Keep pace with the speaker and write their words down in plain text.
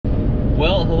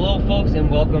Well, hello folks,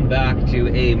 and welcome back to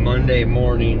a Monday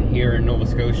morning here in Nova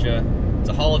Scotia. It's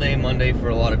a holiday Monday for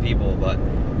a lot of people, but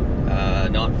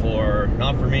not for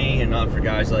me and not for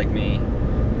guys like me.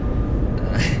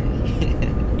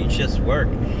 You just work.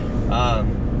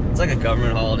 It's like a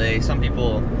government holiday. Some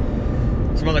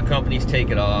other companies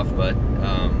take it off, but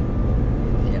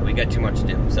yeah, we got too much to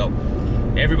do. So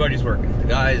everybody's working. The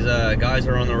guys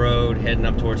are on the road heading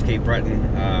up towards Cape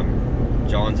Breton.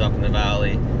 John's up in the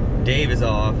valley. Dave is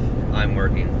off. I'm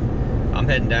working. I'm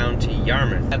heading down to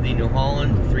Yarmouth. I have the New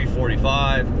Holland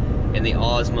 345 and the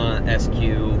Osma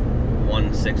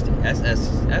SSQ-160.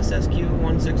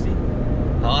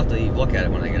 SSQ-160? I'll have to look at it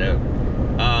when I get out.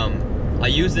 I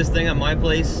use this thing at my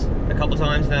place a couple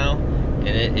times now, and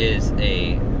it is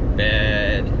a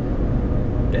bad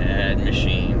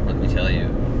machine, let me tell you.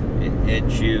 It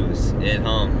chews, it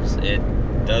hums, it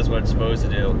does what it's supposed to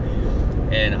do.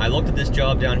 And I looked at this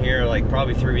job down here like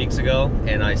probably 3 weeks ago,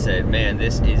 and I said, man,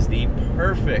 this is the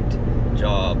perfect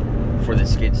job for the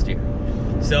skid steer.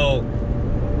 So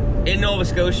in Nova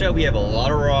Scotia, we have a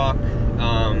lot of rock.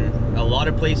 A lot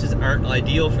of places aren't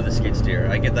ideal for the skid steer.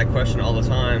 I get that question all the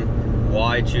time.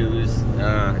 Why choose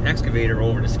an excavator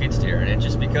over the skid steer? And it's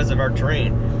just because of our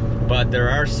terrain. But there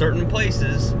are certain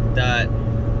places that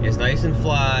is nice and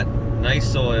flat,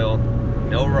 nice soil,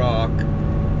 no rock.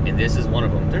 And this is one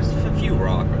of them. There's a few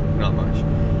rock, but not much.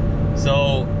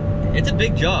 So it's a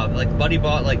big job. Like, buddy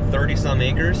bought like 30 some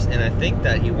acres, and I think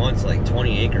that he wants like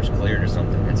 20 acres cleared or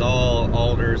something. It's all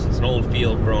alders. It's an old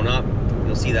field grown up.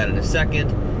 You'll see that in a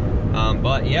second.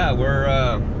 But yeah, we're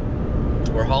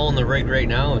hauling the rig right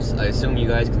now. I assume you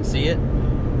guys can see it.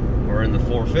 We're in the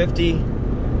 450.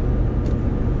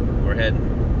 We're heading.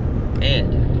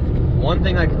 And one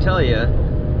thing I can tell you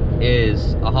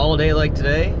is a holiday like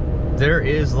today, there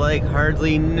is like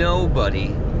hardly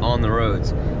nobody on the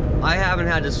roads. I haven't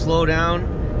had to slow down.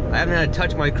 I haven't had to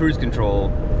touch my cruise control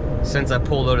since I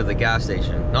pulled out of the gas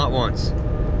station. Not once.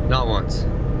 Not once.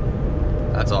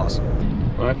 That's awesome.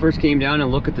 When I first came down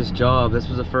and looked at this job, this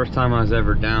was the first time I was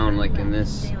ever down like in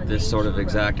this sort of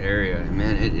exact area.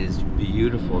 Man, it is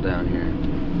beautiful down here.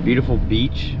 Beautiful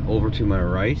beach over to my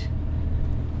right.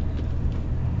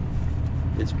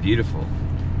 It's beautiful.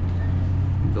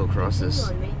 Go across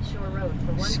this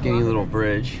skinny little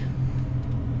bridge.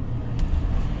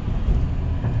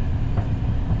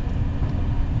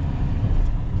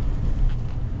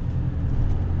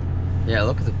 Yeah,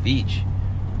 look at the beach.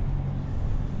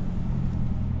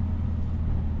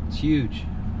 It's huge.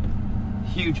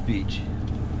 Huge beach.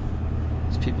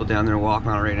 There's people down there walking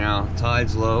on it right now.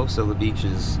 Tide's low, so the beach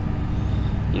is,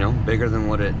 you know, bigger than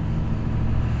what it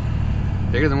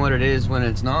is when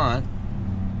it's not.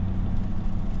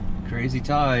 Crazy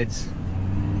tides.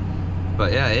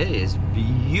 But yeah, it is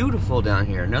beautiful down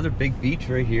here. Another big beach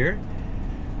right here.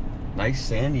 Nice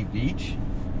sandy beach.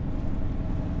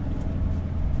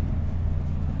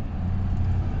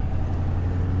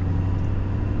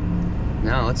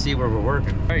 Now let's see where we're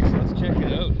working. All right, so let's check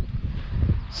it out.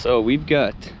 So we've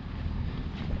got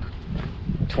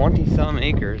 20 some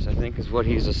acres, I think is what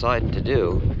he's deciding to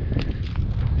do.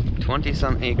 20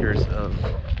 some acres of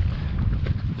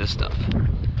this stuff.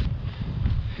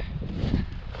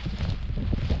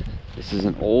 This is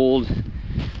an old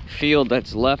field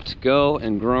that's left go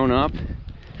and grown up,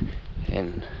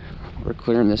 and we're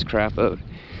clearing this crap out.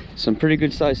 Some pretty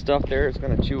good sized stuff there. It's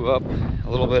gonna chew up a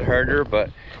little bit harder, but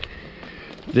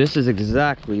this is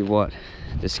exactly what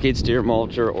the skid steer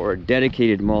mulcher or a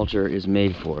dedicated mulcher is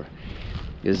made for,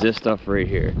 is this stuff right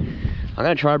here. I'm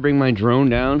gonna try to bring my drone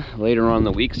down later on in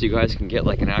the week so you guys can get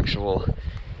like an actual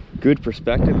good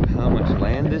perspective of how much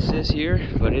land this is here,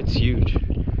 but it's huge.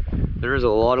 There is a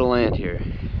lot of land here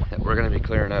that we're gonna be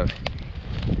clearing out.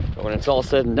 But when it's all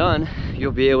said and done,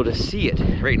 you'll be able to see it.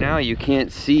 Right now, you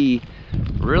can't see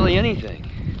really anything.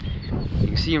 You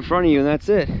can see in front of you and that's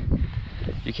it.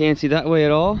 You can't see that way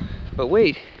at all, but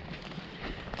wait.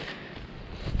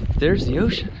 There's the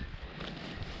ocean.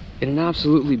 And an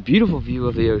absolutely beautiful view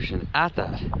of the ocean at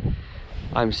that.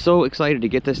 I'm so excited to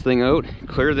get this thing out,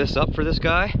 clear this up for this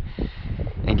guy,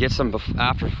 and get some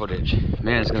after footage.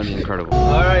 Man, it's gonna be incredible.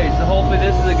 All right, so hopefully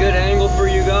this is a good angle for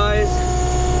you guys.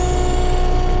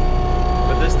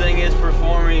 But this thing is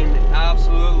performing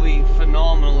absolutely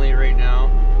phenomenally right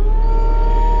now.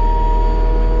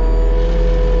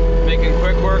 Making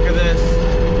quick work of this.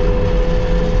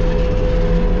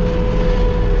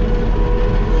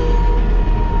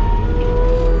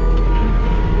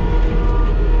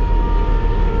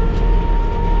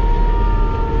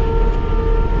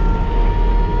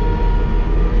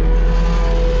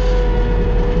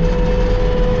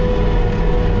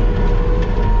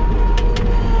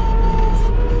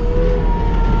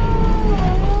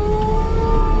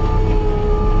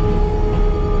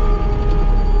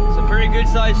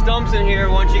 clumps in here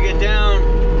once you get down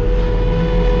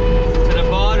to the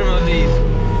bottom of these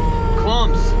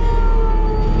clumps.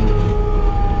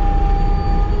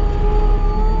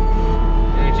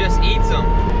 And it just eats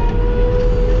them.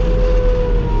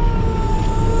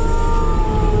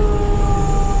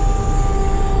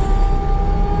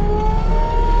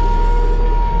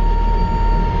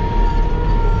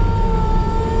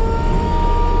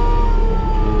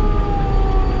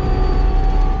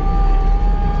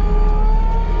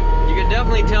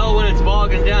 Tell when it's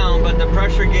bogging down, but the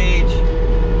pressure gauge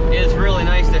is really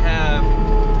nice to have.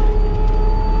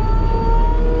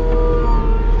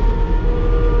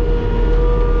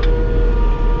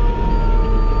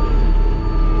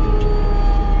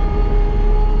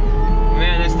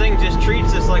 Man, this thing just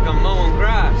treats us like I'm mowing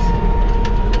grass.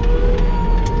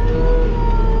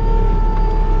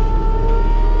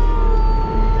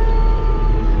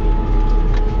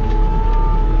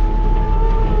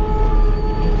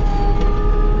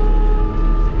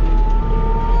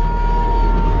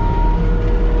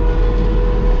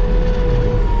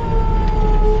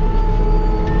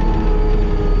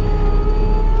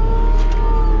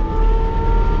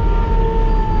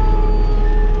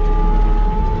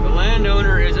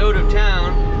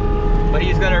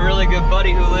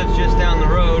 Buddy who lives just down the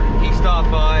road, he stopped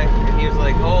by and he was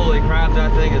like, holy crap,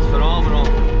 that thing is phenomenal.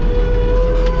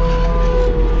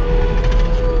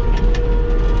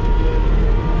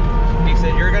 He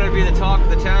said, you're gonna be the talk of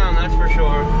the town, that's for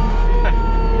sure.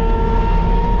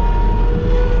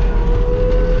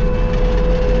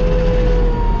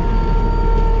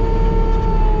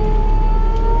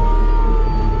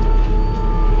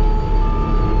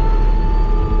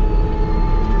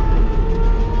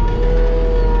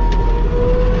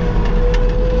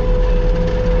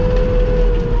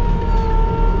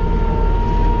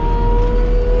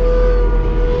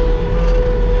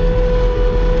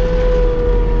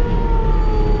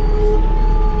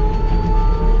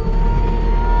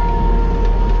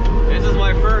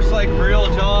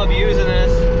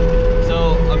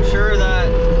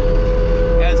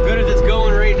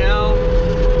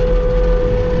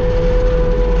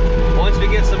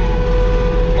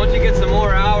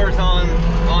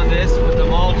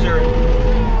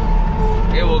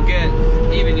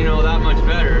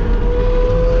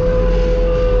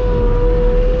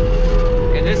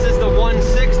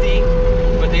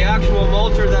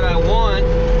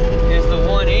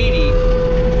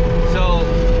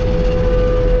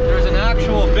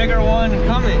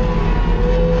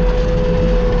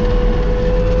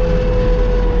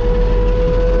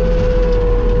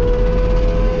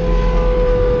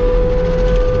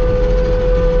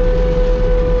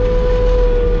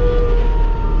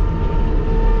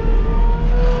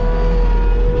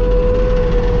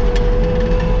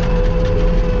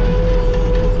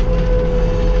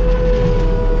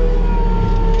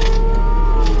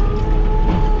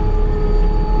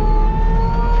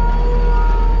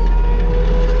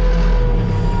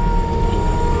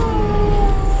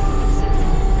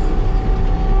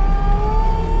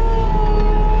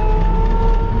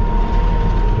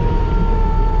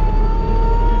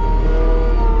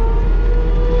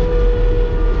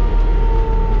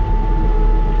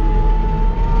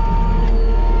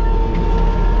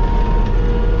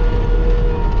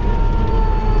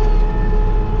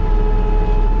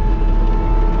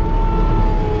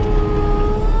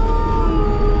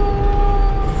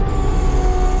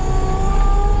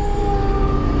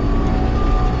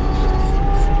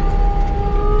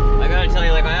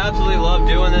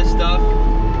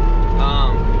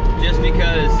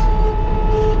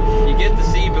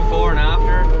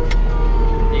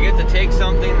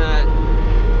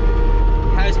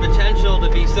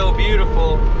 So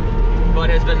beautiful, but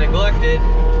has been neglected,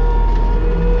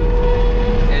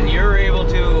 and you're able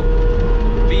to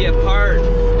be a part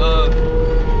of,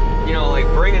 you know, like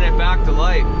bringing it back to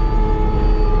life,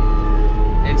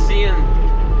 and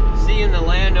seeing the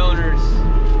landowners,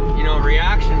 you know,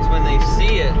 reactions when they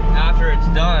see it after it's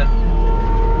done.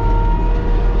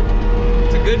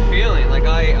 It's a good feeling. Like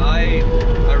I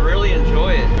really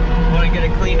enjoy it. I want to get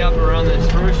it cleaned up around this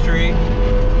spruce tree.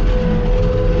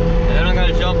 And then I'm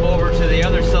going to jump over to the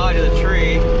other side of the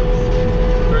tree.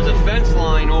 There's a fence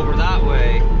line over that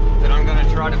way that I'm going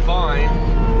to try to find.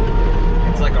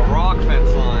 It's like a rock fence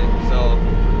line, so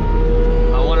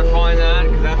I want to find that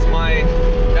because that's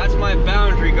my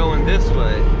boundary going this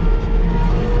way.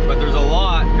 But there's a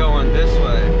lot going this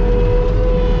way.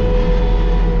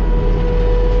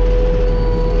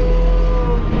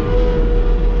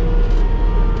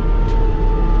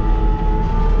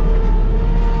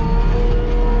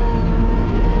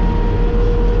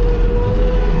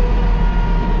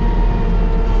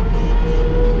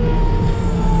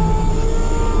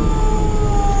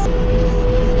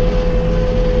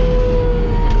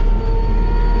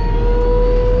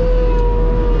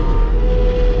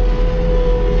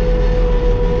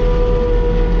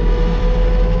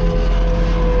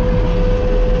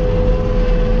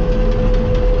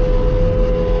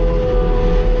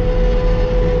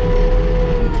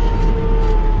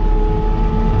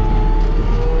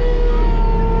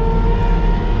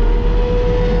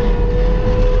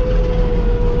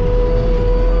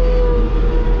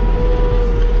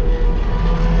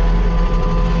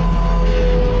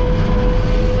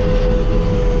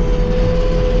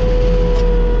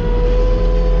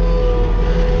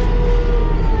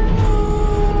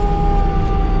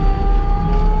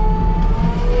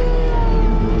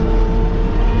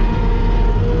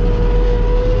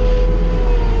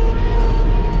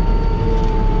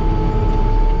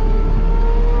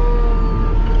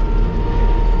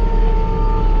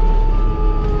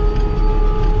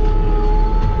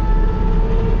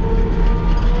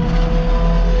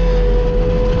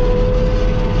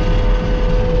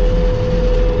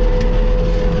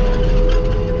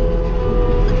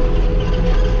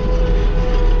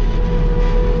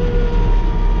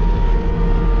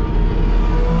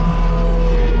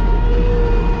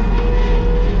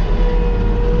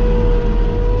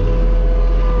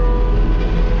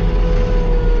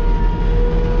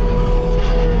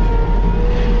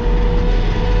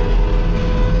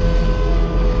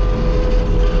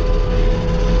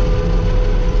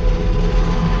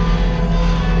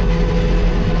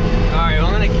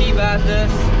 at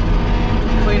this,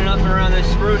 cleaning up around this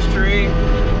spruce tree,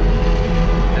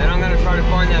 and I'm gonna try to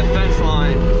find that fence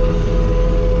line.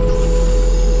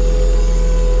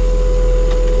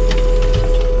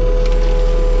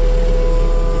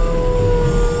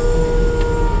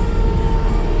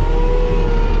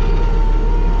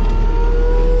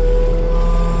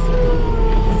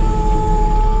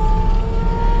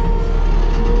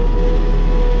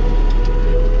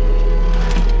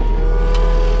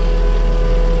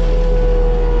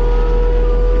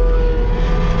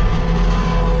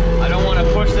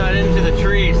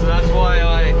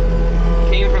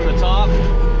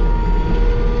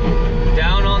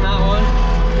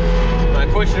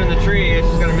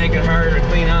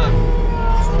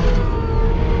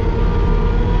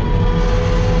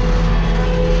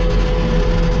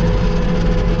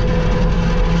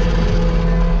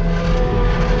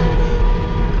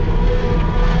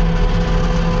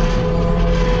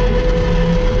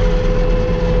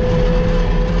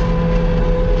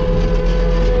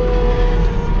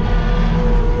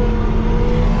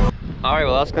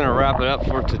 That's gonna wrap it up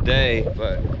for today,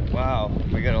 but wow,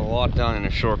 we got a lot done in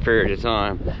a short period of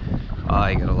time.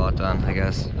 I got a lot done, I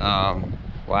guess.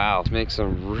 Wow, let's make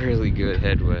some really good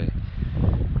headway.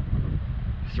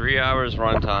 3 hours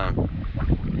run time.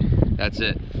 That's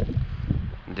it.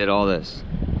 Did all this.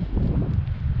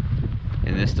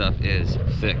 And this stuff is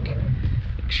thick,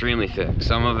 extremely thick.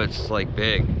 Some of it's like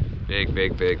big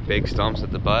stumps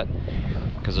at the butt,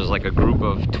 because there's like a group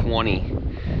of 20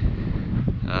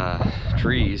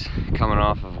 trees coming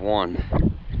off of one.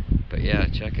 But yeah,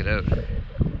 check it out.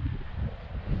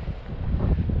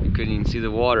 You couldn't even see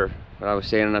the water when I was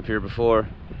standing up here before.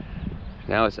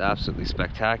 Now it's absolutely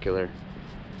spectacular.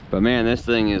 But man, this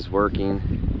thing is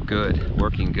working good,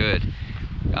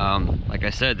 like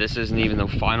I said, this isn't even the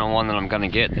final one that I'm gonna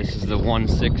get. This is the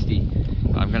 160.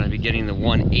 I'm gonna be getting the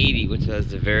 180, which has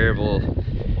the variable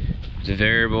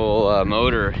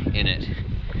motor in it.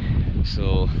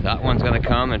 So that one's gonna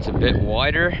come. It's a bit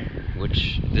wider,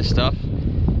 which this stuff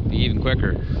be even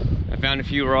quicker. I found a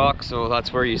few rocks, so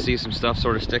that's where you see some stuff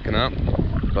sort of sticking up.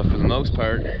 But for the most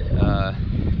part,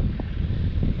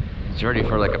 it's ready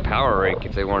for like a power rake.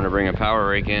 If they wanted to bring a power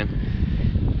rake in,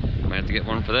 I might have to get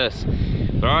one for this.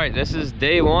 But all right, this is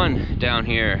day one down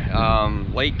here.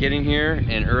 Late getting here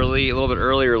and early, a little bit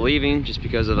earlier leaving, just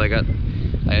because of I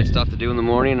had stuff to do in the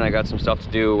morning and I got some stuff to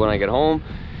do when I get home.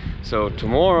 So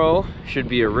tomorrow should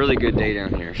be a really good day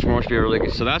down here. Tomorrow should be a really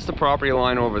good. So that's the property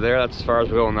line over there. That's as far as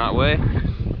we're going that way.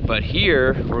 But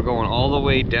here we're going all the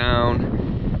way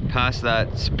down past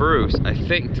that spruce, I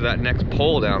think, to that next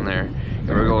pole down there. And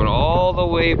we're going all the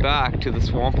way back to the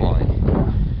swamp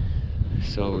line.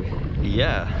 So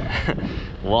yeah,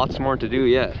 lots more to do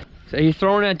yet. So you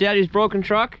throwing at Daddy's broken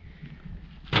truck?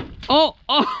 Oh,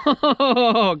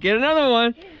 get another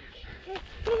one.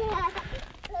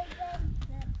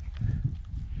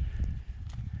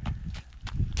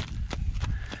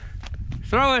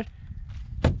 Throw it.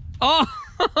 Oh,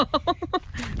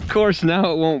 of course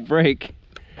now it won't break.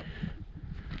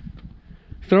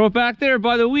 Throw it back there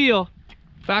by the wheel.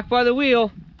 Back by the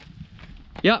wheel.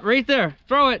 Yeah, right there.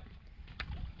 Throw it.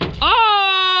 Oh!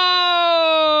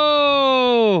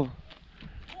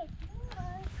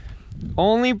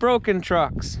 Only broken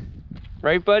trucks.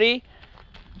 Right, buddy?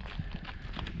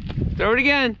 Throw it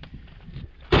again.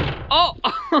 Oh!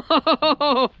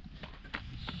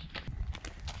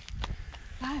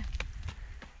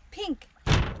 Pink.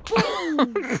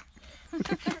 Boom.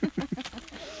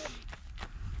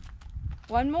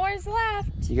 One more is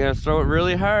left. You gotta throw it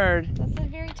really hard. That's a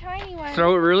very tiny one.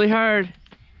 Throw it really hard.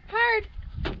 Hard.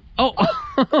 Oh,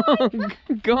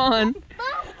 gone.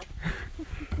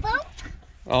 Bonk.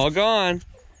 All gone.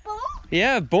 Bonk.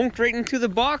 Yeah, bonked right into the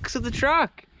box of the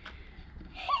truck.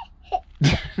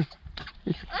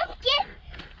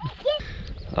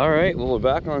 All right, well, we're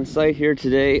back on site here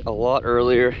today a lot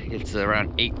earlier. It's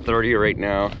around 8:30 right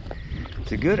now.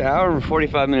 It's a good hour and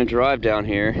 45-minute drive down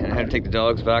here, and I had to take the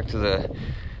dogs back to the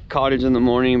cottage in the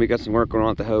morning. We got some work going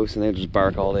on at the house, and they just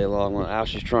bark all day long while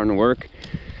Ashley's trying to work.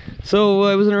 So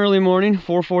it was an early morning,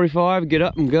 4:45, get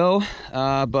up and go.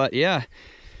 But yeah,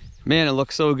 man, it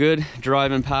looks so good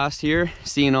driving past here,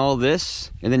 seeing all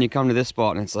this, and then you come to this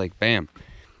spot and it's like, bam,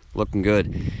 looking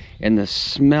good. And the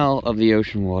smell of the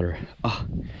ocean water, oh,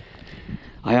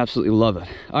 I absolutely love it.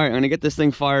 All right, I'm gonna get this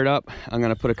thing fired up. I'm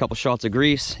gonna put a couple shots of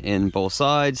grease in both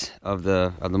sides of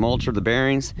the mulcher, the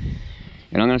bearings,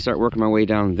 and I'm gonna start working my way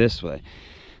down this way.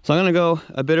 So I'm gonna go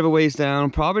a bit of a ways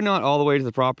down, probably not all the way to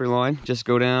the property line, just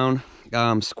go down,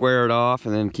 square it off,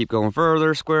 and then keep going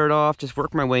further, square it off, just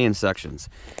work my way in sections.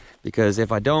 Because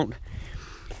if I don't,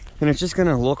 then it's just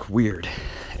gonna look weird.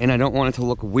 and I don't want it to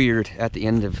look weird at the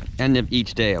end of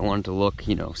each day. I want it to look,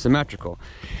 you know, symmetrical.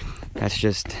 That's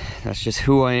just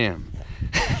who I am.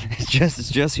 it's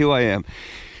just who I am.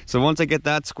 So once I get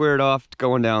that squared off,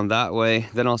 going down that way,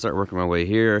 then I'll start working my way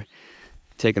here,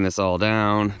 taking this all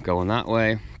down, going that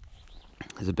way.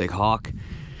 There's a big hawk,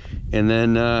 and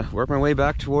then work my way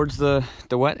back towards the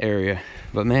wet area.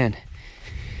 But man,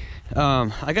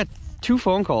 I got 2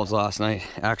 phone calls last night,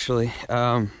 actually.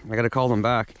 I gotta call them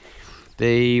back.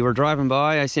 They were driving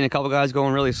by, I seen a couple guys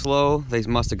going really slow. They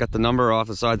must have got the number off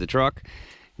the side of the truck.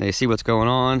 They see what's going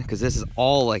on, because this is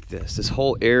all like this. This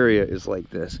whole area is like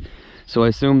this. So I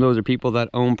assume those are people that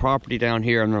own property down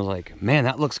here, and they're like, man,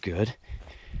 that looks good.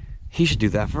 He should do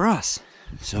that for us.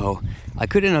 So I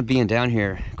could end up being down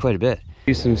here quite a bit.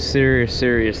 Do some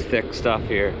serious thick stuff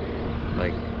here.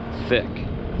 Like thick,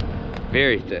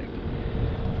 very thick.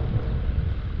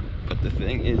 But the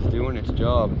thing is doing its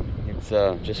job. It's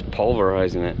just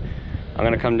pulverizing it. I'm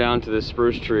gonna come down to this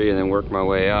spruce tree and then work my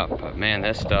way up. But man,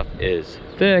 this stuff is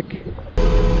thick.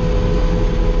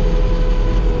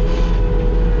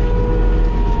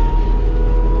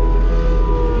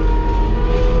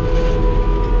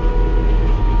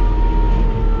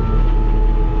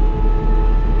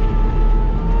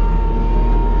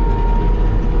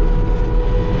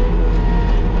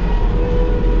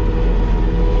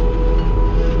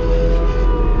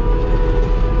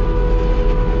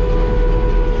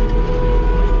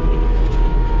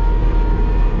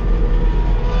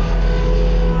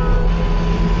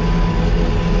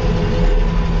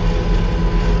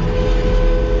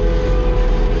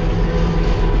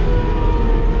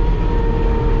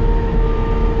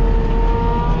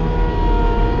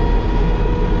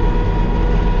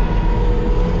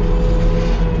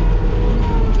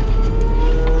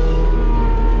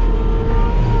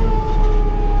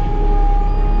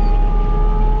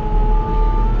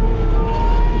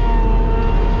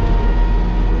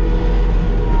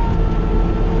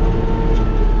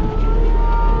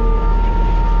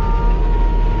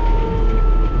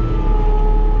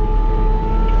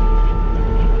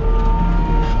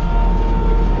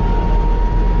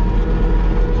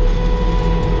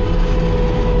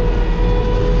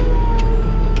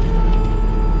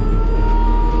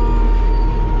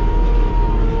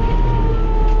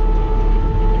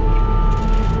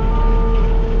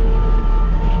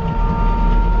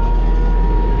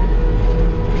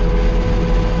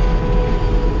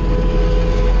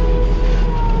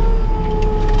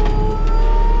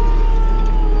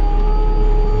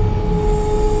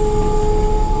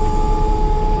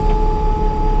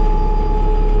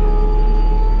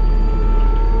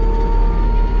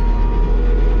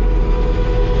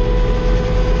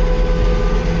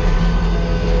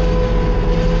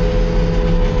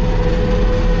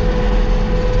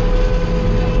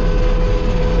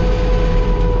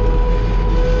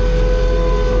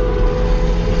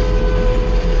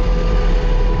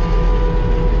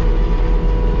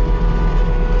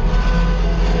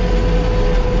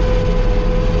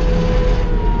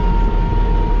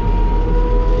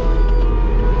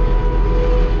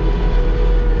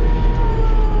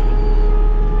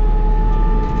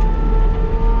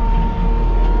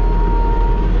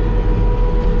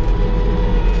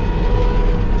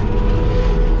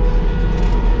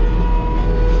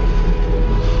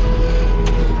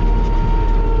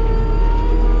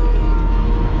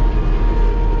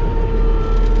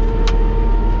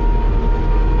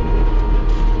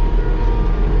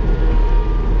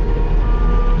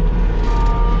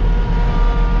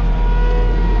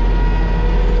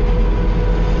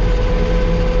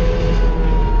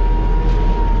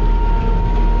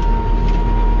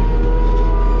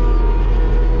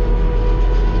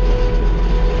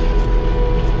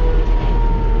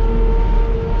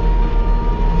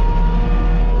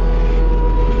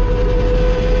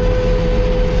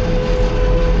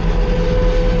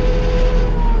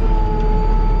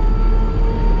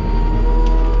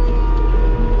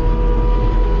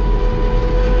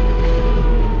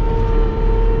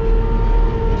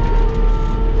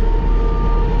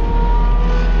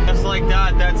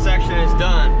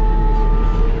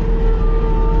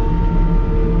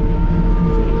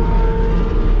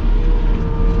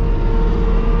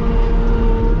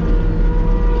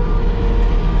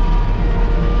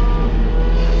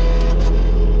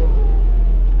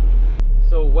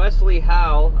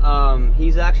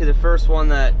 He's actually the first one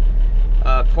that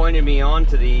pointed me on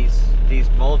to these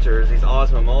mulchers, these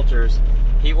Osma mulchers.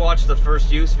 He watched the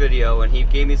first use video and he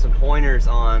gave me some pointers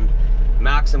on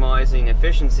maximizing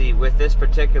efficiency with this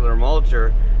particular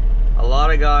mulcher. A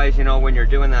lot of guys, you know, when you're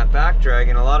doing that back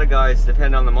dragging, a lot of guys,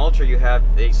 depending on the mulcher you have,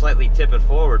 they slightly tip it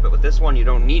forward, but with this one you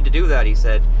don't need to do that, he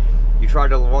said. You try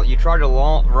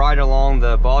to ride along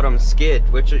the bottom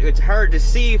skid, which it's hard to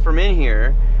see from in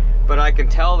here, but I can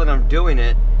tell that I'm doing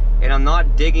it, and I'm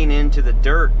not digging into the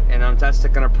dirt, and that's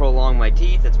going to prolong my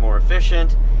teeth. It's more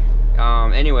efficient.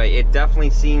 Anyway, it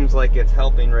definitely seems like it's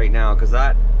helping right now, because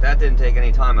that didn't take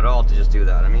any time at all to just do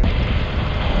that. I mean,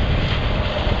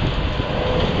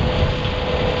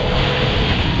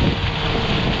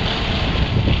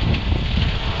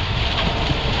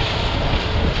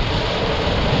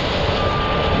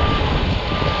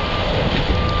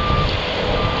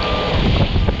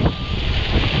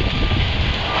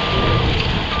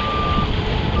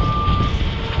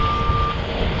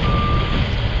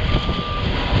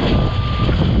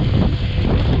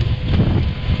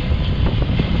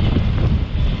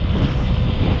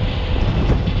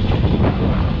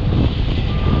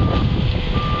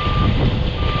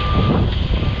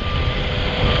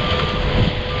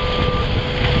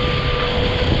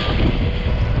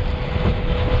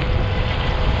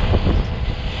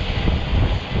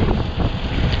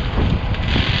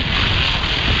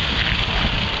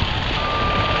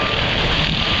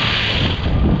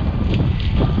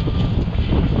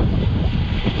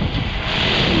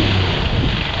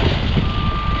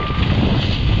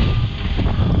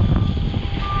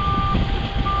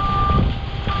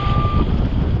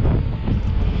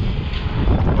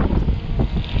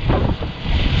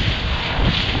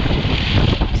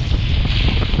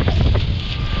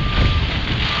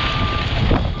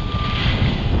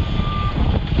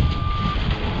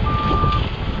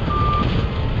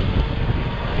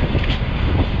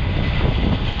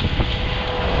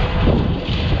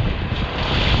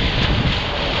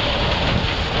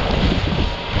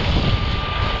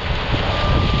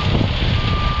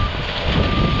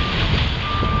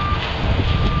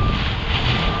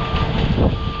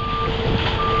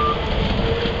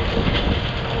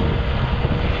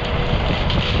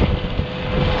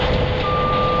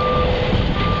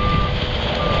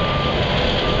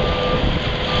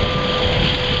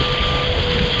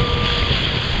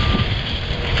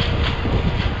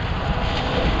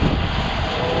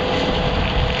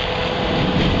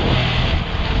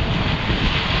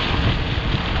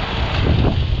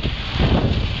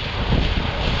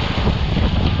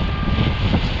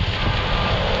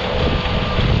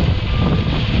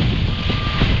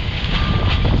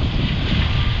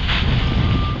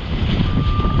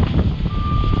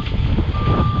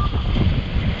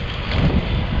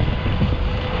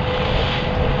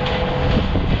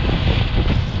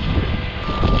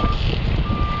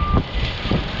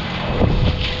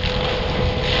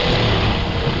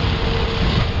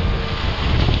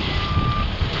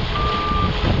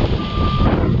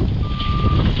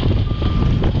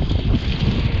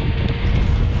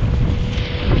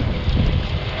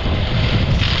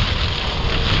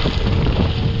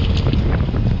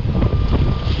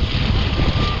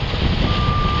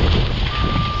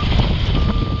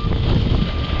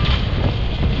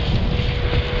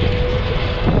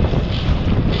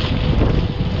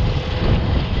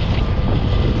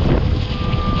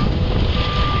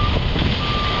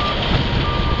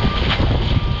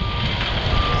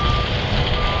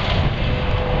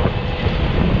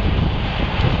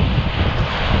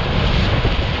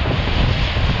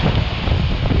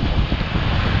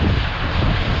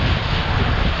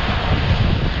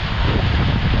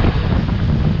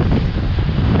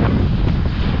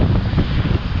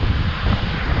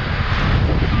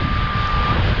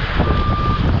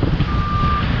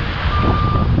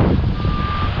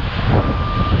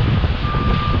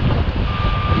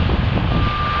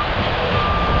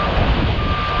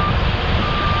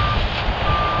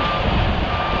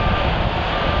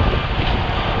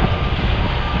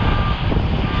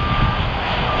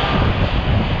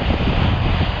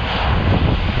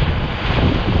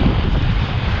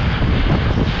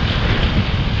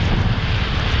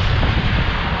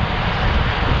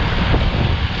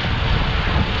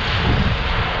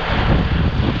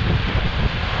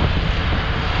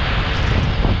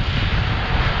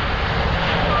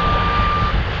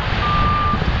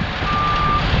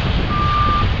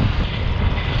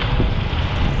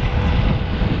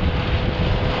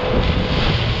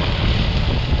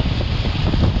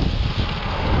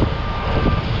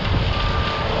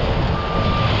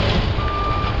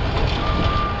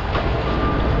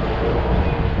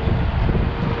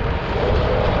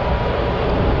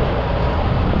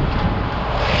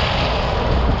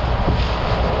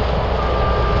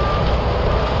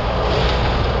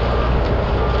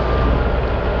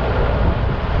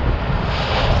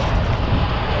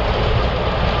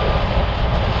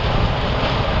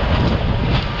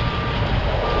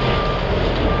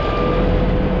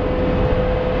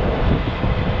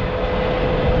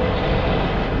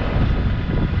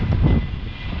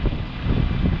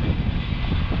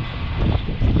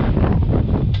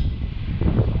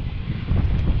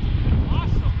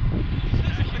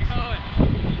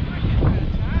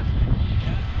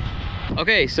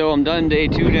 Okay, so I'm done day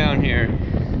 2 down here,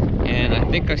 and I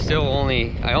think I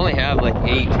only have like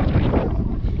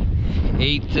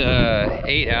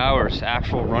 8 hours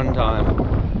actual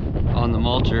runtime on the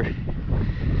mulcher.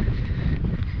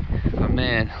 But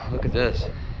man, look at this.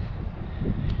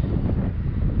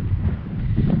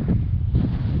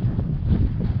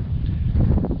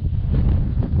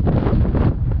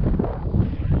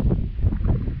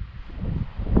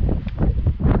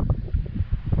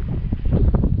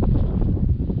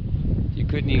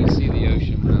 Couldn't even see the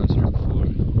ocean when I was here before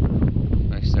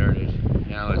I started.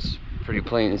 Now it's pretty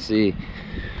plain to see.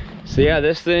 So yeah,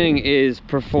 this thing is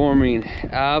performing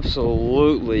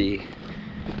absolutely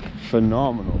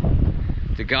phenomenal.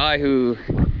 The guy who,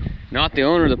 not the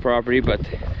owner of the property, but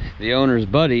the owner's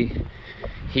buddy,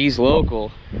 he's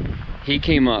local. He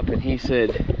came up and he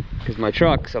said, because my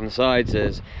truck's on the side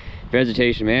says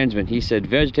vegetation management, he said,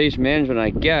 vegetation management, I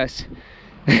guess.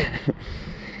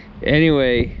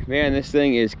 Anyway, man, this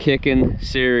thing is kicking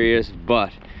serious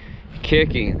butt.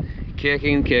 Kicking,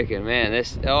 man.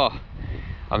 This, oh,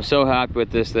 I'm so happy with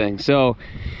this thing. So,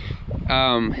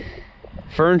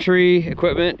 Fern Tree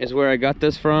Equipment is where I got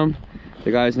this from. The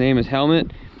guy's name is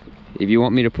Helmet. If you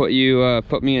want me to put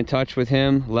me in touch with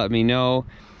him, let me know.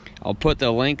 I'll put the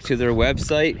link to their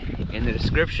website in the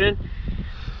description.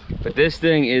 But this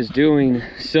thing is doing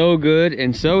so good,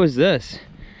 and so is this.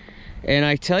 And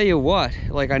I tell you what,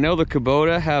 like, I know the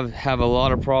Kubota have a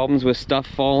lot of problems with stuff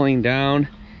falling down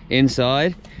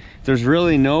inside. There's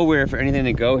really nowhere for anything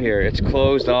to go here. It's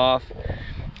closed off.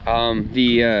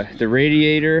 The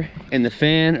radiator and the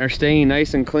fan are staying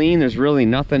nice and clean. There's really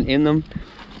nothing in them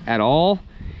at all.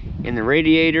 In the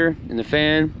radiator and the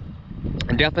fan.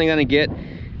 I'm definitely gonna get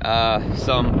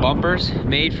some bumpers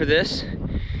made for this,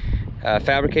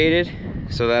 fabricated,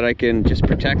 so that I can just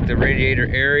protect the radiator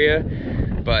area.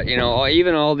 But you know,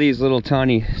 even all these little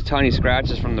tiny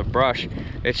scratches from the brush,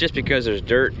 it's just because there's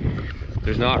dirt.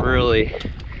 There's not really,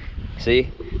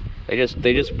 see, they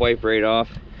just wipe right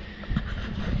off.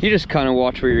 You just kind of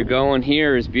watch where you're going.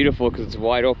 Here is beautiful because it's a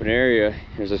wide open area.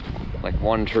 There's just like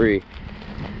one tree.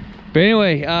 But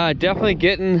anyway, definitely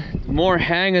getting more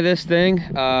hang of this thing.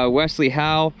 Wesley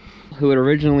Howe, who had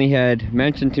originally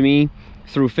mentioned to me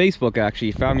through Facebook, actually,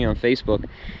 he found me on Facebook,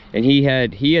 and he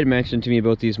had mentioned to me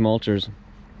about these mulchers.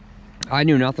 I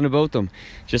knew nothing about them,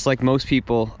 just like most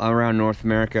people around North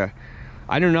America.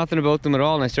 I knew nothing about them at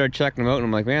all, and I started checking them out, and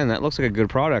I'm like, man, that looks like a good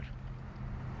product.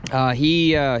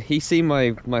 He seen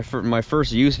my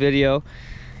first use video,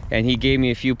 and he gave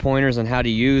me a few pointers on how to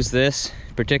use this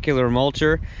particular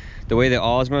mulcher. The way the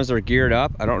Osmas are geared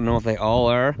up, I don't know if they all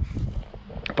are,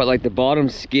 but like the bottom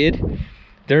skid,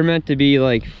 they're meant to be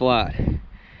like flat.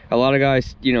 A lot of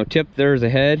guys, you know, tip theirs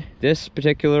ahead. This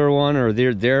particular one, or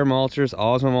their mulchers,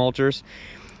 Osma mulchers,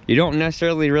 you don't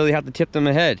necessarily really have to tip them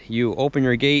ahead. You open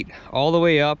your gate all the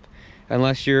way up,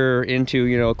 unless you're into,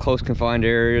 you know, close confined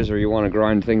areas, or you want to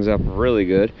grind things up really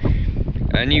good.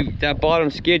 And that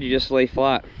bottom skid, you just lay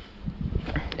flat,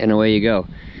 and away you go.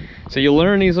 So you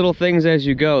learn these little things as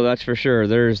you go, that's for sure.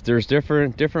 There's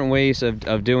different ways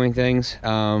of doing things.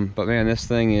 But man, this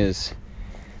thing is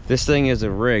a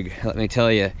rig, let me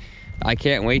tell you. I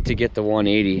can't wait to get the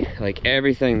 180. Like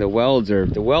everything, the welds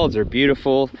are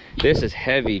beautiful. This is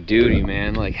heavy duty,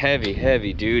 man, like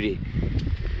heavy duty.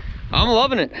 I'm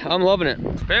loving it.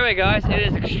 But anyway, guys, it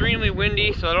is extremely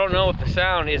windy, so I don't know if the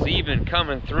sound is even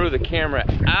coming through the camera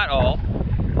at all.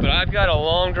 But I've got a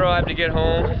long drive to get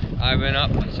home. I've been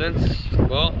up since,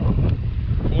 well,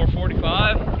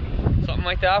 4:45, something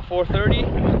like that, 4:30.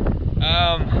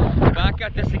 Back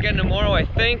at this again tomorrow, I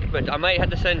think, but I might have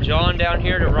to send John down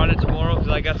here to run it tomorrow because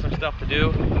I got some stuff to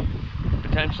do,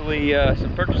 potentially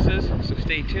some purchases, so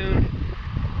stay tuned.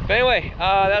 But anyway,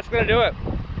 that's gonna do it.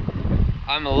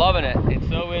 I'm loving it, and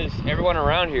so is everyone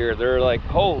around here. They're like,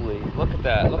 holy, look at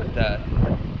that.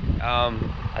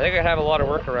 I think I have a lot of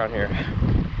work around here.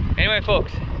 Anyway,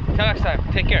 folks, until next time,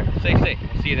 take care, stay safe,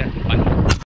 see you then, bye.